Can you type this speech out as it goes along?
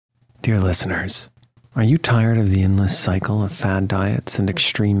Dear listeners, are you tired of the endless cycle of fad diets and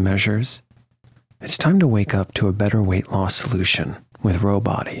extreme measures? It's time to wake up to a better weight loss solution with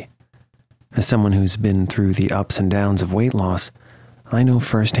Rowbody. As someone who's been through the ups and downs of weight loss, I know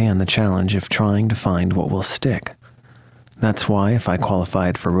firsthand the challenge of trying to find what will stick. That's why if I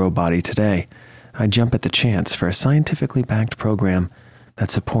qualified for Rowbody today, I'd jump at the chance for a scientifically backed program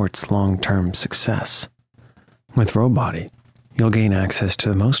that supports long-term success. With Rowbody, you'll gain access to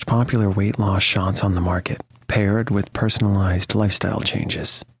the most popular weight loss shots on the market, paired with personalized lifestyle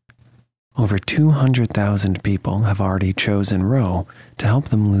changes. Over 200,000 people have already chosen Row to help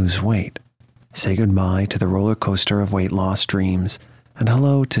them lose weight, say goodbye to the roller coaster of weight loss dreams, and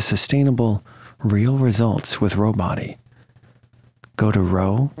hello to sustainable, real results with Rowbody. Go to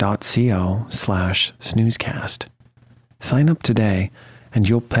row.co/snoozecast. Sign up today and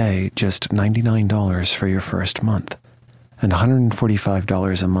you'll pay just $99 for your first month and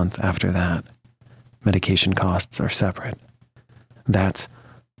 $145 a month after that. Medication costs are separate. That's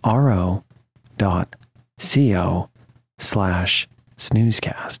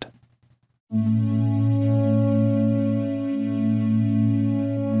ro.co/snoozecast.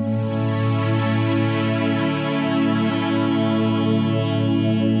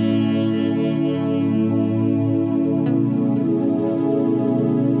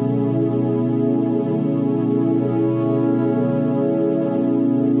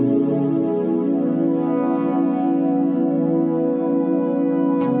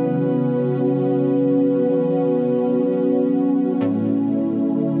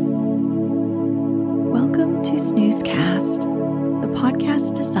 Welcome to Snoozecast, the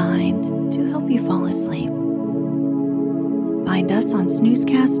podcast designed to help you fall asleep. Find us on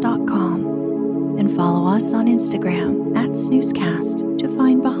snoozecast.com and follow us on Instagram @snoozecast to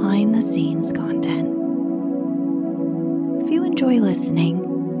find behind-the-scenes content. If you enjoy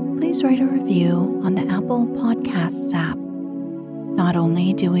listening, please write a review on the Apple Podcasts app. Not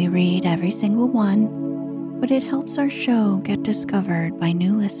only do we read every single one, but it helps our show get discovered by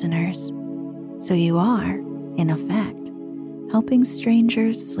new listeners. So you are, in effect, helping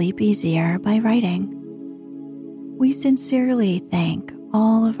strangers sleep easier by writing. We sincerely thank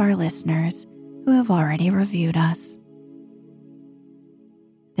all of our listeners who have already reviewed us.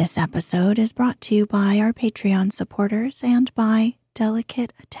 This episode is brought to you by our Patreon supporters and by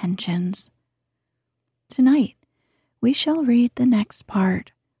Delicate Attentions. Tonight, we shall read the next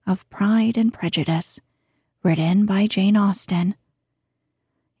part of Pride and Prejudice, written by Jane Austen.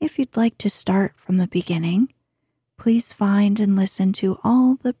 If you'd like to start from the beginning, please find and listen to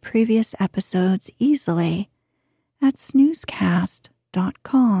all the previous episodes easily at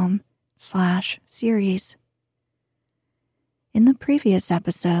snoozecast.com/series. In the previous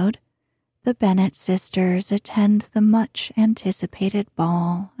episode, the Bennet sisters attend the much-anticipated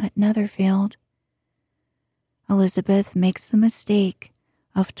ball at Netherfield. Elizabeth makes the mistake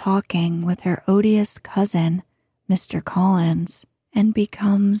of talking with her odious cousin, Mr. Collins, and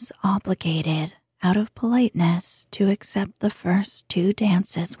becomes obligated out of politeness to accept the first 2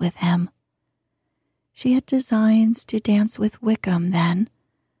 dances with him. She had designs to dance with Wickham then,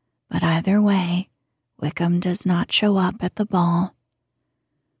 but either way, Wickham does not show up at the ball.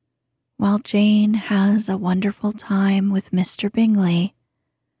 While Jane has a wonderful time with Mr. Bingley,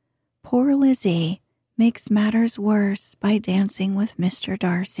 poor Lizzie makes matters worse by dancing with Mr.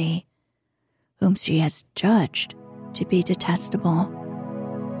 Darcy, whom she has judged to be detestable.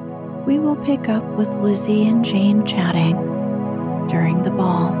 We will pick up with Lizzie and Jane chatting during the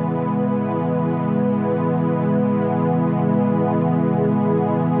ball.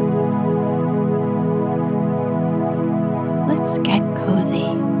 Let's get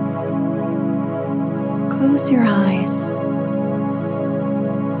cozy. Close your eyes.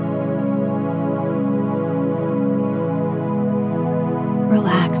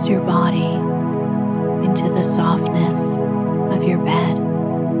 Relax your body into the softness of your bed.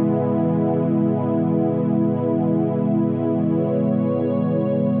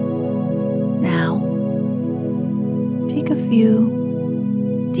 Now, take a few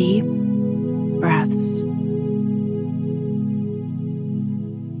deep breaths.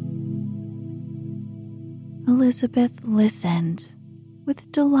 Elizabeth listened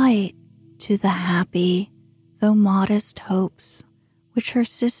with delight to the happy, though modest hopes which her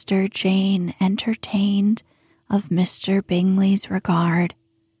sister Jane entertained of Mr. Bingley's regard,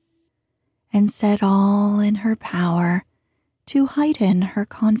 and said all in her power to heighten her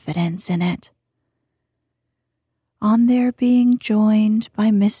confidence in it. On their being joined by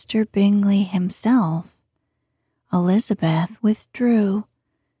Mr. Bingley himself, Elizabeth withdrew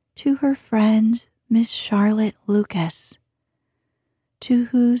to her friend Miss Charlotte Lucas, to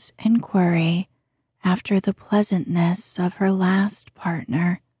whose inquiry after the pleasantness of her last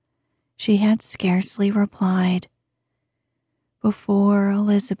partner she had scarcely replied, before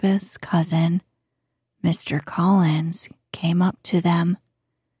Elizabeth's cousin, Mr. Collins, came up to them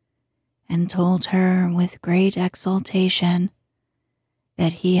and told her with great exultation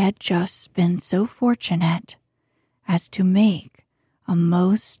that he had just been so fortunate as to make a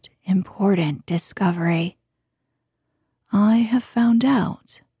most important discovery. "I have found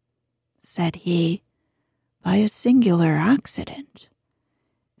out," said he, "by a singular accident,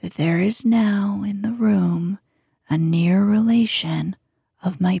 that there is now in the room a near relation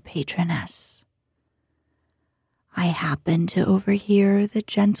of my patroness. I happened to overhear the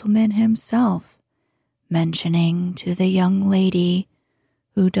gentleman himself mentioning to the young lady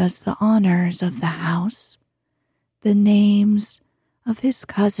who does the honors of the house the names of his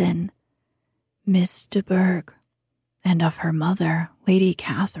cousin, Miss de Bourgh, and of her mother, Lady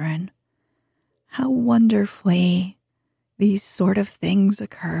Catherine. How wonderfully these sort of things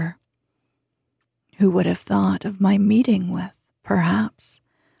occur. Who would have thought of my meeting with, perhaps,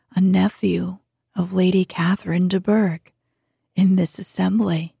 a nephew of Lady Catherine de Bourgh in this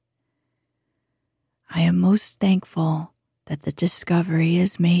assembly? I am most thankful that the discovery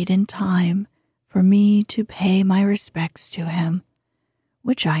is made in time for me to pay my respects to him,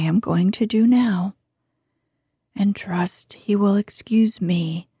 which I am going to do now, and trust he will excuse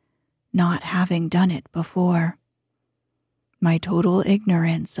me not having done it before. My total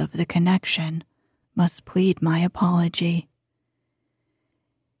ignorance of the connection must plead my apology."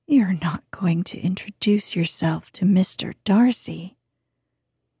 "You're not going to introduce yourself to Mr. Darcy?"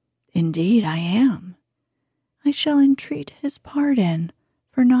 "Indeed I am. I shall entreat his pardon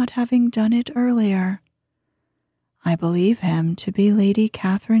for not having done it earlier. I believe him to be Lady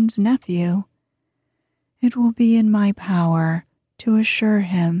Catherine's nephew. It will be in my power to assure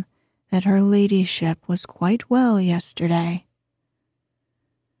him that her ladyship was quite well yesterday."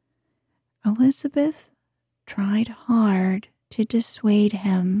 Elizabeth tried hard to dissuade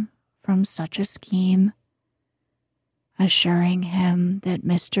him from such a scheme, assuring him that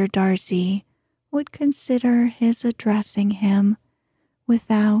Mr. Darcy would consider his addressing him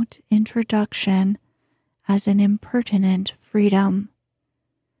without introduction as an impertinent freedom,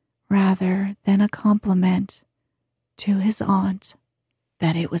 rather than a compliment to his aunt,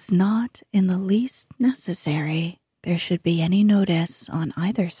 that it was not in the least necessary there should be any notice on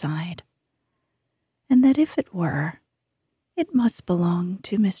either side, and that if it were, it must belong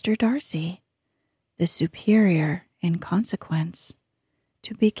to Mr. Darcy, the superior in consequence,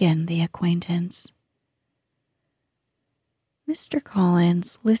 to begin the acquaintance. Mr.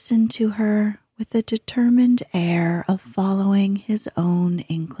 Collins listened to her with a determined air of following his own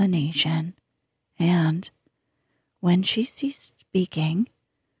inclination, and, when she ceased speaking,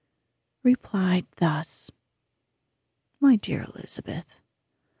 replied thus: "My dear Elizabeth,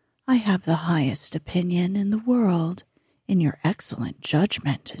 I have the highest opinion in the world in your excellent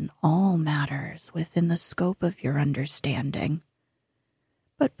judgment in all matters within the scope of your understanding.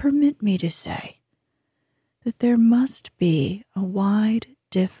 But permit me to say that there must be a wide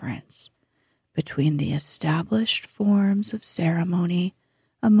difference between the established forms of ceremony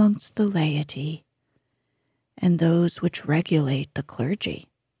amongst the laity and those which regulate the clergy.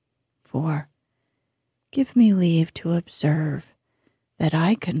 For, give me leave to observe that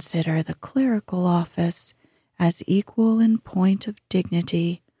I consider the clerical office as equal in point of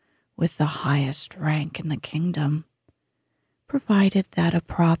dignity with the highest rank in the kingdom, provided that a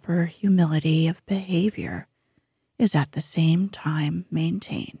proper humility of behavior is at the same time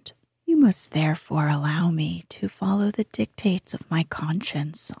maintained. You must therefore allow me to follow the dictates of my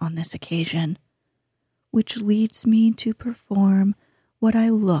conscience on this occasion, which leads me to perform what I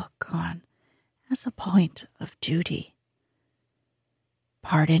look on as a point of duty.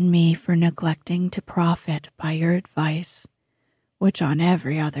 Pardon me for neglecting to profit by your advice, which on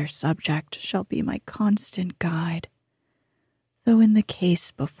every other subject shall be my constant guide, though in the case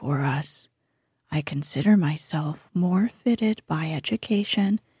before us, I consider myself more fitted by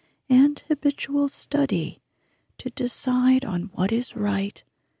education and habitual study to decide on what is right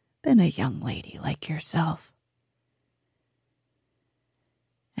than a young lady like yourself."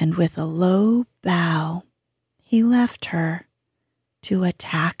 And with a low bow, he left her to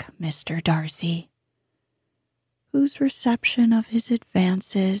attack Mr. Darcy, whose reception of his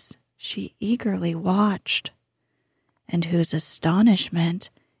advances she eagerly watched, and whose astonishment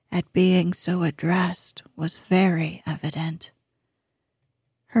at being so addressed was very evident.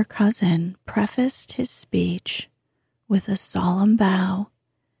 Her cousin prefaced his speech with a solemn bow,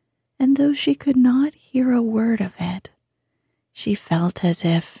 and though she could not hear a word of it, She felt as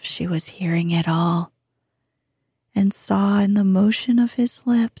if she was hearing it all, and saw in the motion of his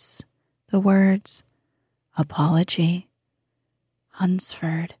lips the words apology,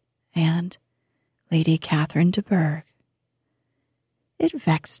 Hunsford, and Lady Catherine de Bourgh. It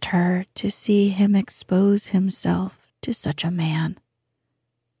vexed her to see him expose himself to such a man.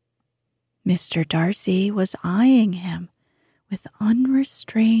 Mr. Darcy was eyeing him with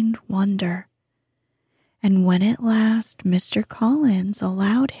unrestrained wonder, and when at last Mr. Collins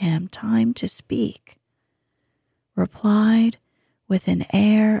allowed him time to speak, replied with an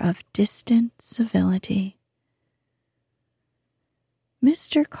air of distant civility.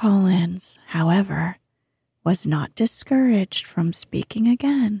 Mr. Collins, however, was not discouraged from speaking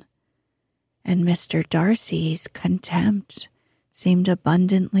again, and Mr. Darcy's contempt seemed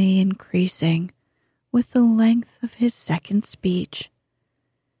abundantly increasing with the length of his second speech,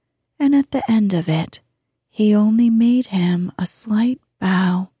 and at the end of it he only made him a slight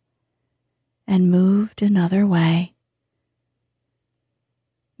bow and moved another way.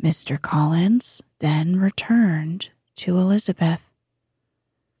 Mr. Collins then returned to Elizabeth.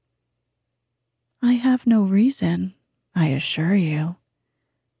 "I have no reason, I assure you,"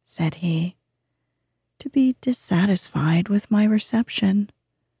 said he, "to be dissatisfied with my reception.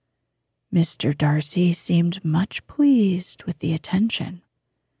 Mr. Darcy seemed much pleased with the attention.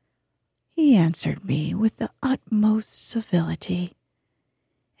 He answered me with the utmost civility,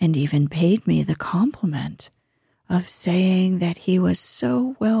 and even paid me the compliment of saying that he was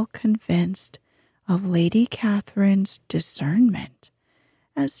so well convinced of Lady Catherine's discernment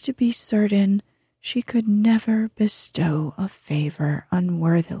as to be certain she could never bestow a favor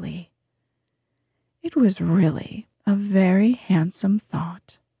unworthily. It was really a very handsome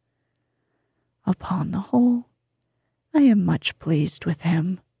thought. Upon the whole, I am much pleased with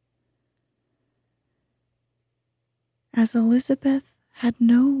him." As Elizabeth had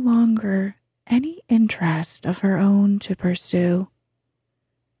no longer any interest of her own to pursue,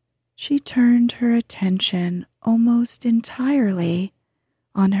 she turned her attention almost entirely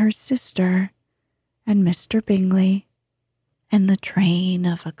on her sister and Mr. Bingley, and the train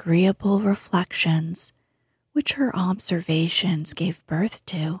of agreeable reflections which her observations gave birth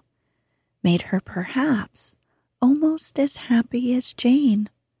to made her perhaps almost as happy as Jane.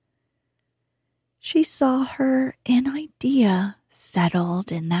 She saw her in idea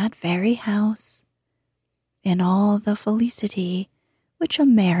settled in that very house, in all the felicity which a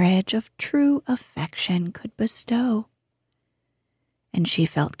marriage of true affection could bestow, and she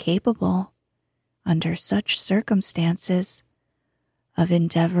felt capable, under such circumstances, of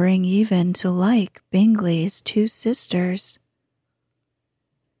endeavoring even to like Bingley's two sisters.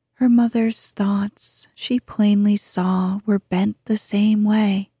 Her mother's thoughts, she plainly saw, were bent the same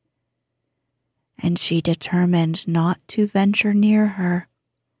way, and she determined not to venture near her,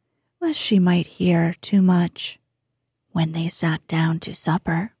 lest she might hear too much. When they sat down to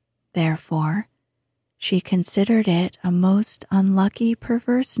supper, therefore, she considered it a most unlucky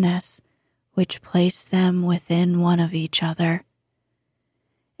perverseness which placed them within one of each other,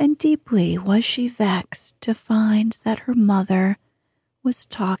 and deeply was she vexed to find that her mother was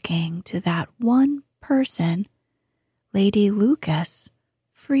talking to that one person, Lady Lucas,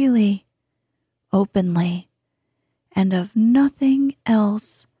 freely, openly, and of nothing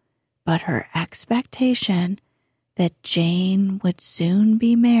else but her expectation that Jane would soon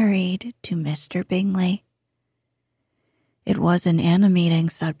be married to Mr. Bingley. It was an animating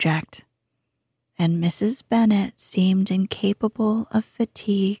subject, and Mrs. Bennet seemed incapable of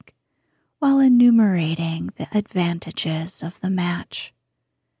fatigue while enumerating the advantages of the match.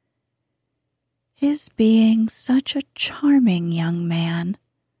 His being such a charming young man,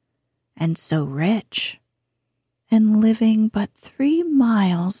 and so rich, and living but 3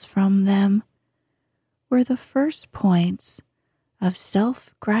 miles from them, were the first points of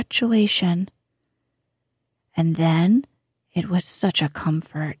self-gratulation, and then it was such a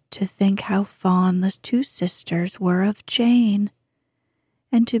comfort to think how fond the two sisters were of Jane,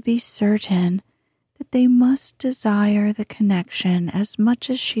 and to be certain that they must desire the connection as much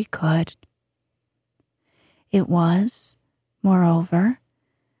as she could. It was, moreover,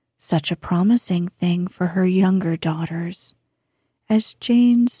 such a promising thing for her younger daughters, as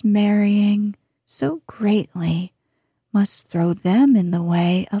Jane's marrying so greatly must throw them in the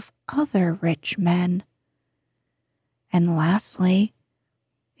way of other rich men. And lastly,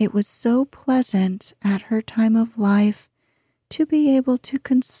 it was so pleasant at her time of life to be able to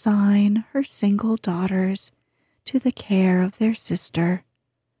consign her single daughters to the care of their sister,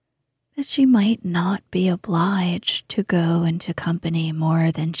 that she might not be obliged to go into company more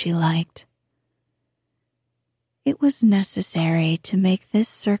than she liked. It was necessary to make this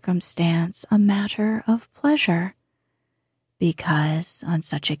circumstance a matter of pleasure, because on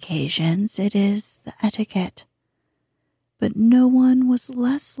such occasions it is the etiquette. But no one was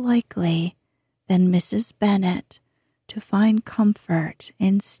less likely than Mrs. Bennet to find comfort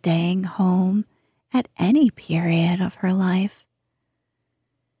in staying home at any period of her life.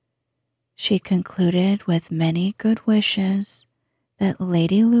 She concluded with many good wishes that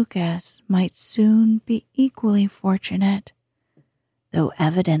Lady Lucas might soon be equally fortunate, though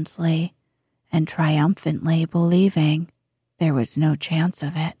evidently and triumphantly believing there was no chance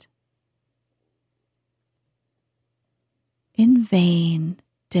of it. In vain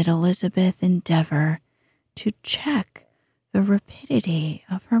did Elizabeth endeavor to check the rapidity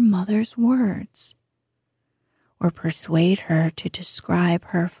of her mother's words, or persuade her to describe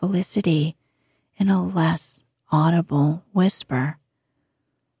her felicity in a less audible whisper.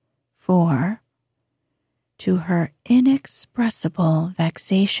 For, to her inexpressible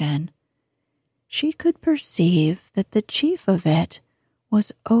vexation, she could perceive that the chief of it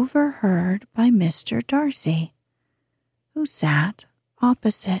was overheard by Mr. Darcy, who sat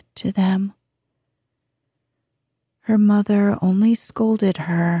opposite to them. Her mother only scolded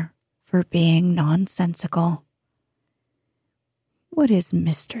her for being nonsensical. "What is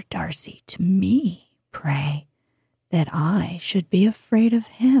Mr. Darcy to me, pray, that I should be afraid of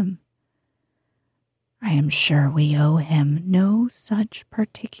him? I am sure we owe him no such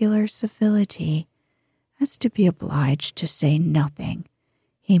particular civility as to be obliged to say nothing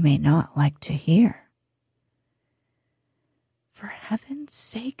he may not like to hear." "For heaven's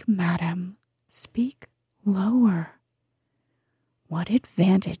sake, madam, speak lower. What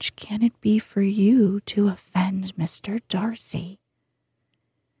advantage can it be for you to offend Mr. Darcy?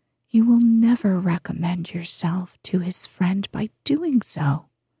 You will never recommend yourself to his friend by doing so."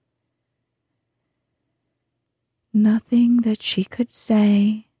 Nothing that she could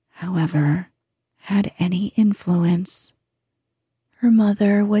say, however, had any influence. Her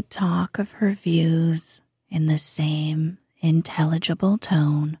mother would talk of her views in the same intelligible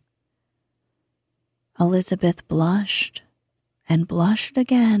tone. Elizabeth blushed, and blushed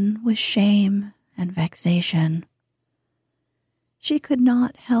again with shame and vexation. She could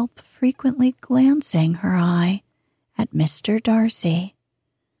not help frequently glancing her eye at Mr. Darcy,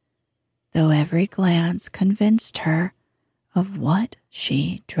 though every glance convinced her of what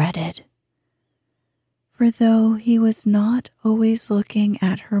she dreaded. For though he was not always looking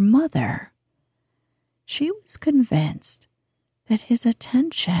at her mother, she was convinced that his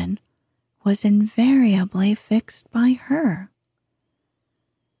attention was invariably fixed by her.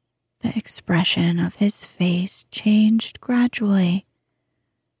 The expression of his face changed gradually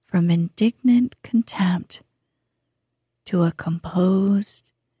from indignant contempt to a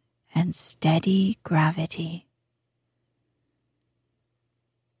composed and steady gravity.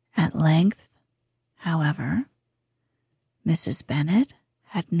 At length, however, Mrs. Bennet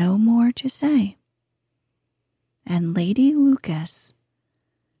had no more to say, and Lady Lucas,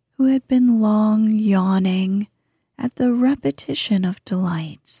 who had been long yawning at the repetition of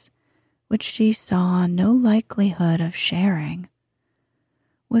delights which she saw no likelihood of sharing,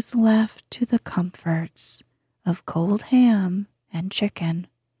 was left to the comforts of cold ham and chicken.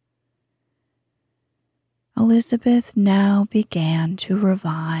 Elizabeth now began to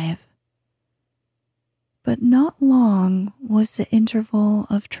revive, but not long was the interval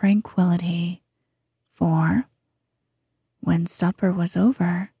of tranquillity, for, when supper was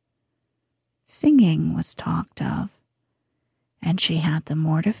over, singing was talked of, and she had the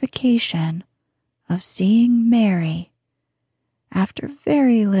mortification of seeing Mary, after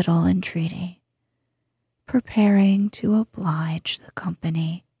very little entreaty, preparing to oblige the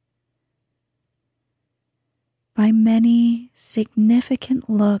company. By many significant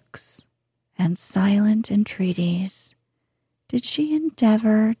looks and silent entreaties did she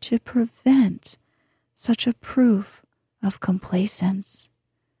endeavor to prevent such a proof of complaisance,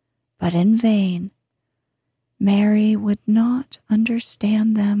 but in vain. Mary would not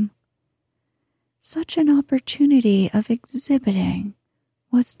understand them. Such an opportunity of exhibiting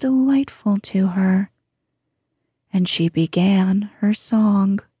was delightful to her, and she began her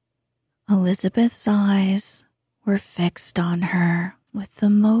song. Elizabeth's eyes were fixed on her with the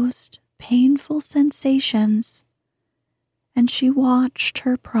most painful sensations, and she watched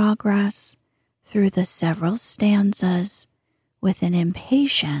her progress through the several stanzas with an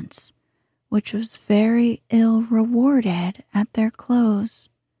impatience which was very ill rewarded at their close.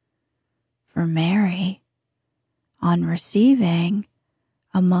 For Mary, on receiving,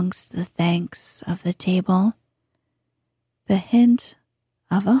 amongst the thanks of the table, the hint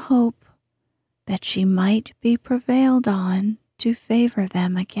of a hope that she might be prevailed on to favor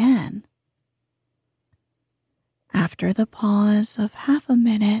them again. After the pause of half a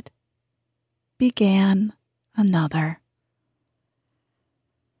minute, began another.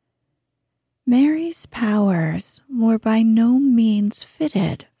 Mary's powers were by no means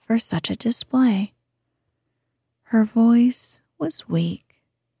fitted for such a display. Her voice was weak,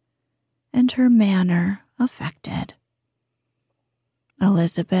 and her manner affected.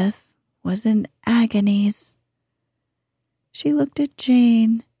 Elizabeth was in agonies. She looked at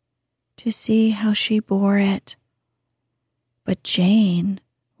Jane to see how she bore it, but Jane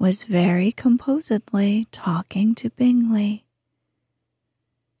was very composedly talking to Bingley.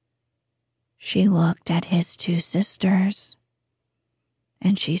 She looked at his two sisters,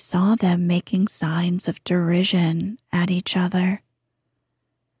 and she saw them making signs of derision at each other,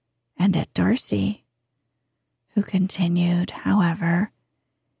 and at Darcy, who continued, however,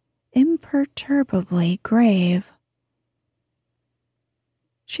 imperturbably grave.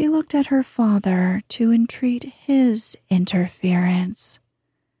 She looked at her father to entreat his interference,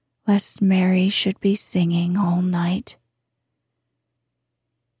 lest Mary should be singing all night.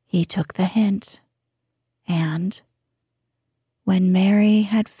 He took the hint, and, when Mary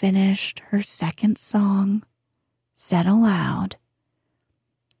had finished her second song, said aloud,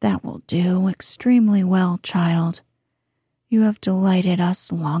 "That will do extremely well, child. You have delighted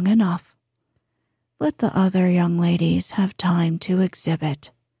us long enough. Let the other young ladies have time to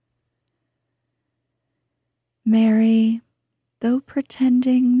exhibit." Mary, though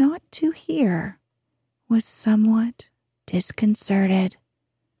pretending not to hear, was somewhat disconcerted,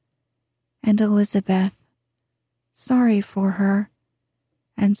 and Elizabeth, sorry for her,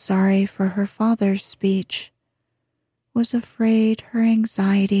 and sorry for her father's speech, was afraid her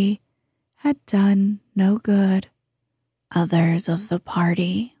anxiety had done no good. Others of the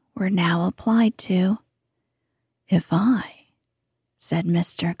party were now applied to. "If I," said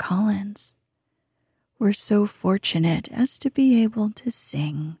Mr. Collins, "were so fortunate as to be able to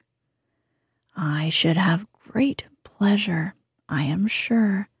sing, I should have great pleasure, I am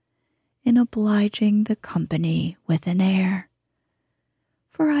sure, in obliging the company with an air,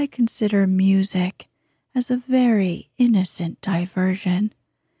 for I consider music as a very innocent diversion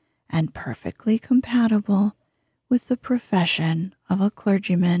and perfectly compatible with the profession of a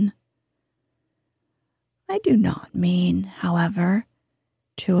clergyman. I do not mean, however,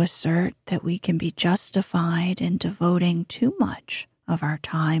 to assert that we can be justified in devoting too much of our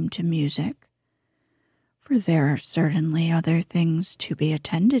time to music, for there are certainly other things to be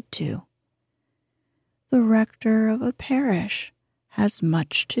attended to. The rector of a parish has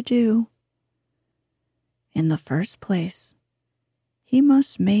much to do. In the first place, he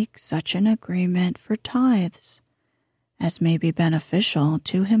must make such an agreement for tithes as may be beneficial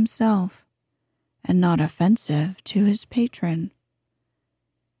to himself and not offensive to his patron.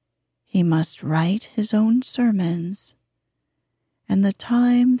 He must write his own sermons, and the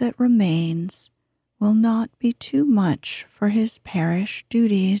time that remains will not be too much for his parish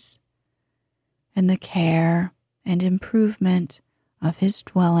duties, and the care and improvement of his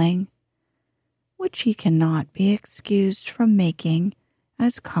dwelling, which he cannot be excused from making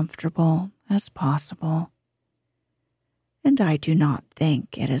as comfortable as possible. And I do not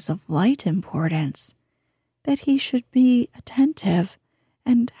think it is of light importance that he should be attentive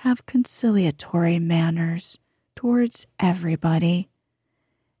and have conciliatory manners towards everybody,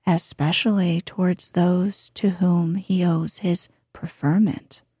 especially towards those to whom he owes his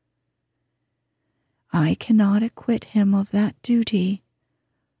preferment. I cannot acquit him of that duty,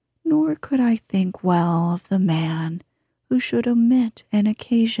 nor could I think well of the man who should omit an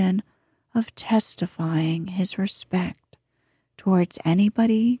occasion of testifying his respect towards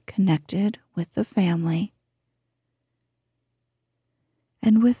anybody connected with the family.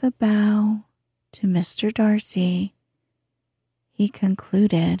 And with a bow to Mr. Darcy, he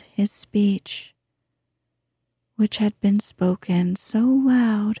concluded his speech, which had been spoken so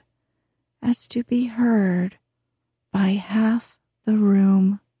loud as to be heard by half the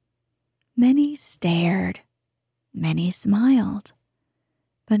room. Many stared, many smiled,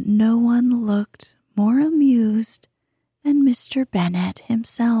 but no one looked more amused than Mr. Bennet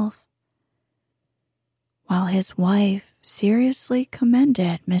himself, while his wife seriously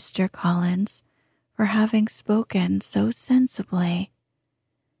commended Mr. Collins for having spoken so sensibly,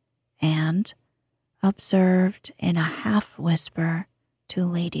 and observed in a half-whisper to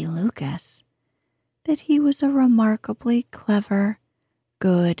Lady Lucas that he was a remarkably clever,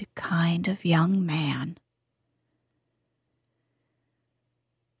 good kind of young man.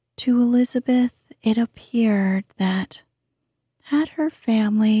 To Elizabeth it appeared that, had her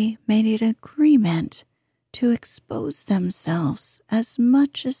family made an agreement to expose themselves as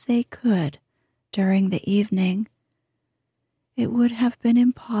much as they could during the evening, it would have been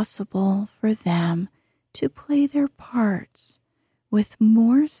impossible for them to play their parts with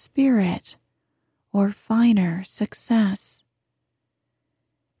more spirit or finer success.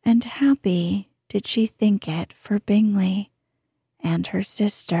 And happy did she think it for Bingley and her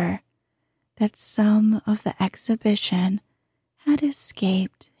sister that some of the exhibition had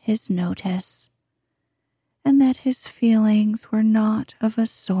escaped his notice, and that his feelings were not of a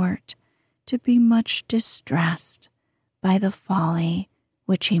sort to be much distressed by the folly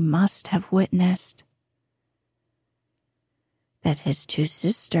which he must have witnessed. That his two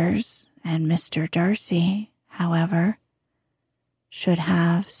sisters and Mr. Darcy, however, should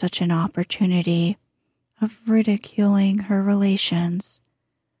have such an opportunity of ridiculing her relations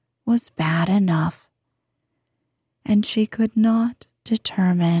was bad enough, and she could not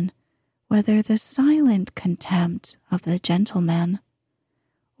determine whether the silent contempt of the gentlemen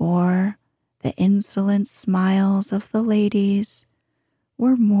or the insolent smiles of the ladies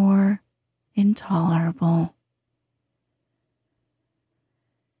were more intolerable.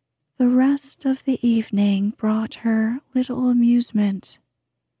 The rest of the evening brought her little amusement.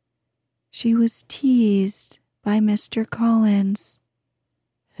 She was teased by Mr. Collins,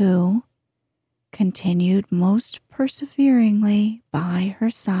 who continued most perseveringly by her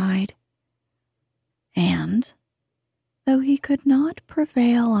side, and, though he could not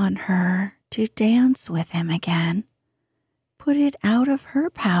prevail on her to dance with him again, put it out of her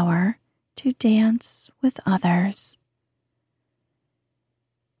power to dance with others.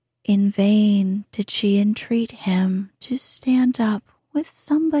 In vain did she entreat him to stand up with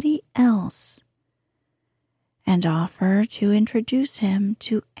somebody else and offer to introduce him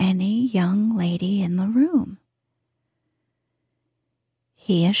to any young lady in the room.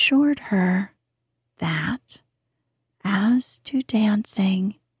 He assured her that, as to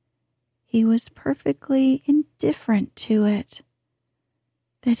dancing, he was perfectly indifferent to it,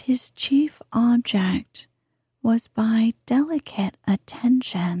 that his chief object was by delicate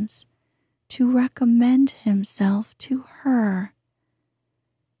attentions to recommend himself to her,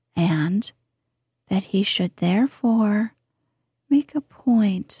 and that he should therefore make a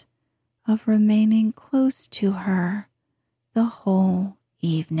point of remaining close to her the whole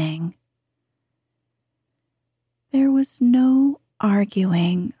evening. There was no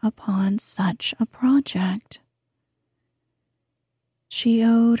arguing upon such a project. She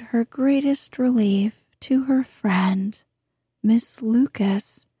owed her greatest relief to her friend, Miss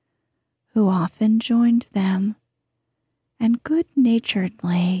Lucas, who often joined them, and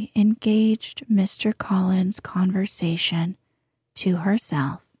good-naturedly engaged Mr. Collins' conversation to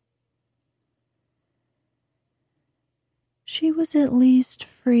herself. She was at least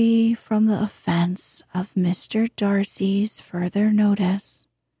free from the offense of Mr. Darcy's further notice,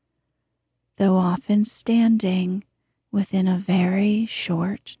 though often standing within a very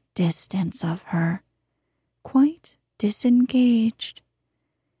short distance of her, quite disengaged.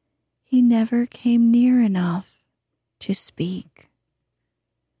 He never came near enough to speak.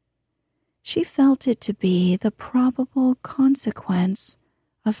 She felt it to be the probable consequence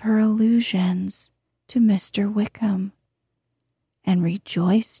of her allusions to Mr. Wickham, and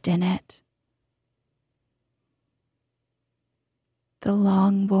rejoiced in it. The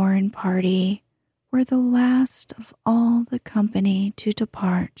Longbourn party were the last of all the company to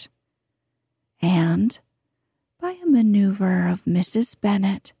depart, and, by a maneuver of Mrs.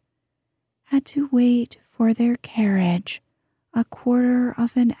 Bennet, had to wait for their carriage a quarter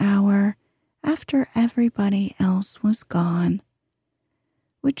of an hour after everybody else was gone,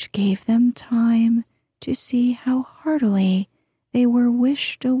 which gave them time to see how heartily they were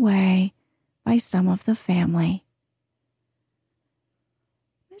wished away by some of the family.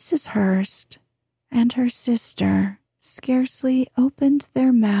 Mrs. Hurst and her sister scarcely opened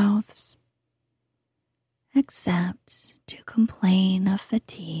their mouths, except to complain of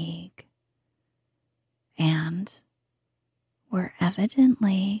fatigue, and were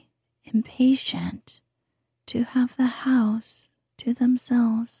evidently impatient to have the house to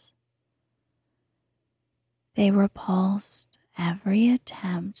themselves. They repulsed every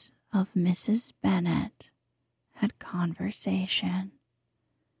attempt of Mrs. Bennet at conversation,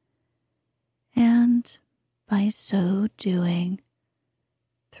 and by so doing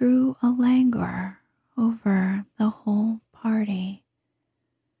threw a languor over the whole party,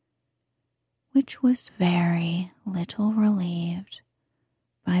 which was very little relieved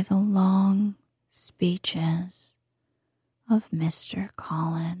by the long speeches of Mr.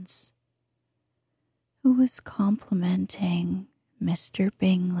 Collins, who was complimenting Mr.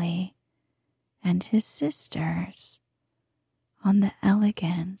 Bingley and his sisters on the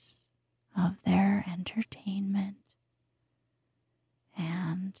elegance of their entertainment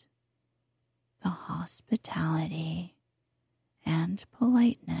and the hospitality and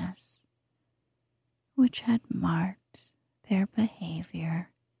politeness which had marked their behavior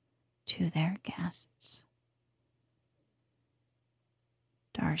to their guests.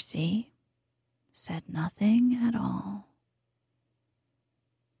 Darcy said nothing at all.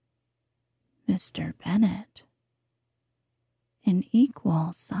 Mr. Bennet, in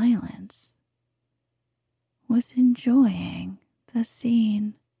equal silence, was enjoying the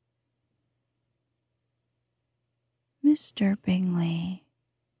scene. Mr. Bingley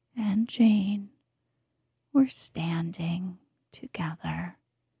and Jane were standing together,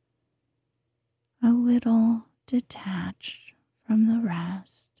 a little detached from the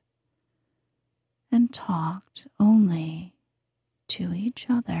rest, and talked only to each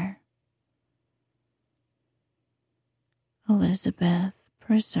other. Elizabeth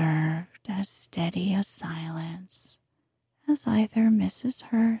preserved as steady a silence as either Mrs.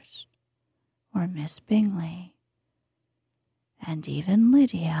 Hurst or Miss Bingley, and even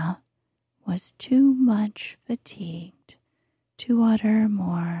Lydia was too much fatigued to utter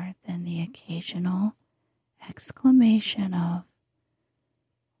more than the occasional exclamation of,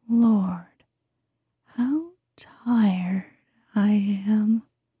 "Lord, how tired I am,"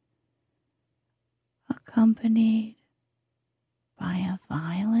 accompanied by a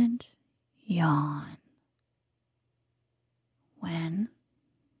violent yawn. When,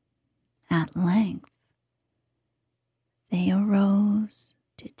 at length, they arose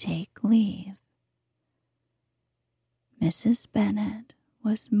to take leave, Mrs. Bennet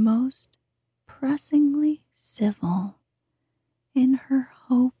was most pressingly civil in her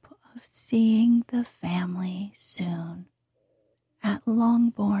hope of seeing the family soon at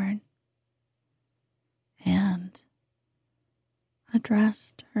Longbourn, and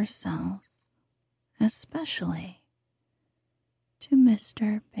addressed herself especially to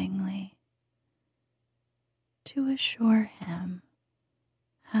Mr. Bingley to assure him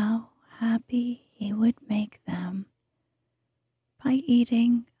how happy he would make them by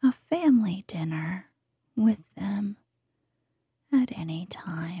eating a family dinner with them at any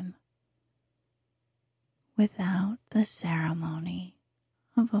time, without the ceremony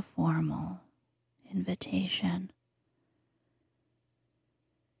of a formal invitation.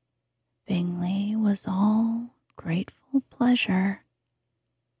 Bingley was all grateful pleasure,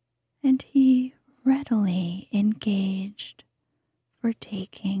 and he readily engaged for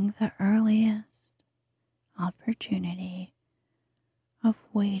taking the earliest opportunity of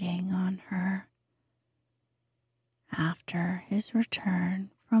waiting on her after his return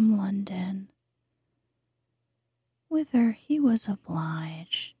from London, whither he was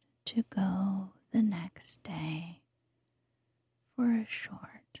obliged to go the next day for a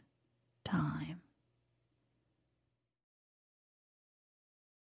short time.